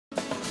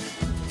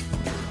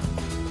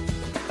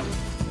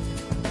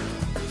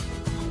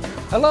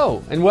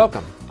Hello and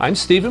welcome. I'm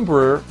Stephen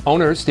Brewer,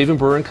 owner of Stephen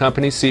Brewer &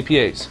 Company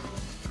CPAs.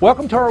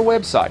 Welcome to our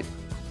website.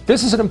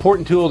 This is an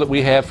important tool that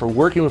we have for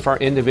working with our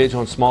individual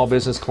and small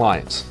business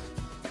clients.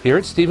 Here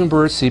at Stephen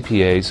Brewer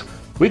CPAs,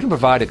 we can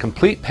provide a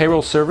complete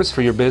payroll service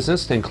for your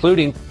business,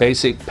 including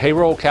basic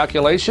payroll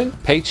calculation,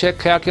 paycheck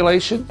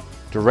calculation,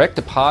 direct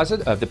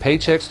deposit of the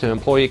paychecks to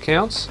employee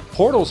accounts,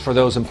 portals for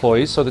those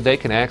employees so that they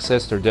can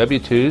access their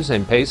W-2s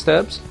and pay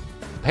stubs,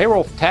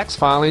 payroll tax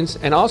filings,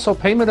 and also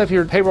payment of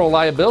your payroll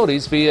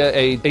liabilities via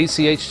a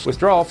ACH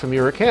withdrawal from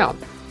your account.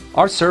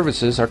 Our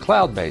services are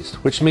cloud-based,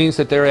 which means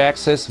that they're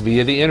accessed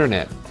via the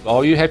internet.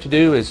 All you have to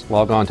do is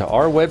log on to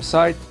our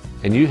website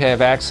and you have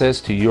access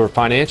to your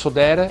financial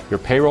data, your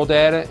payroll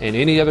data, and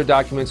any other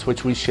documents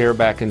which we share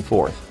back and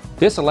forth.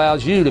 This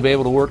allows you to be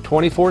able to work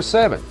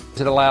 24/7.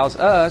 It allows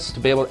us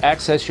to be able to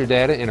access your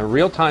data in a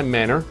real-time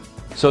manner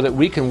so that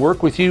we can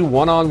work with you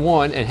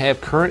one-on-one and have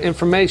current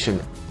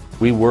information.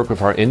 We work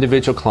with our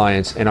individual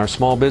clients and our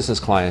small business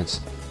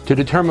clients to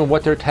determine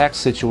what their tax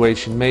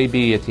situation may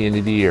be at the end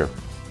of the year.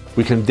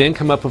 We can then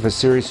come up with a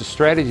series of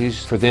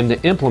strategies for them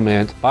to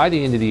implement by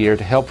the end of the year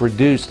to help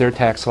reduce their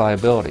tax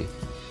liability.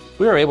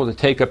 We are able to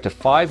take up to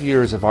 5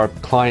 years of our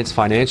clients'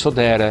 financial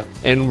data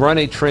and run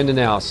a trend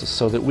analysis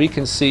so that we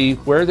can see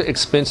where the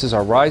expenses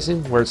are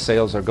rising, where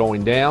sales are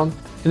going down,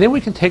 and then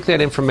we can take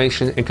that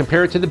information and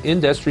compare it to the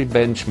industry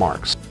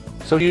benchmarks.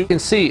 So you can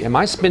see, am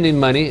I spending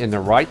money in the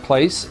right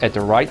place at the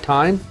right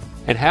time?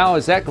 And how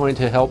is that going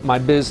to help my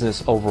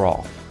business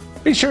overall?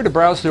 Be sure to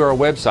browse through our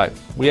website.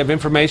 We have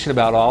information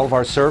about all of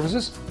our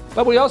services,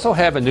 but we also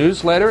have a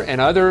newsletter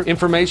and other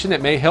information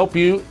that may help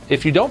you.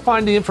 If you don't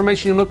find the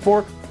information you look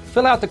for,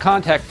 fill out the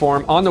contact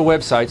form on the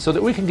website so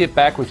that we can get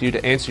back with you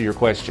to answer your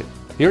question.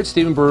 Here at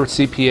Stephen Brewer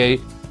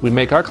CPA, we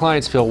make our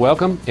clients feel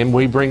welcome and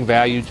we bring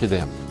value to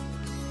them.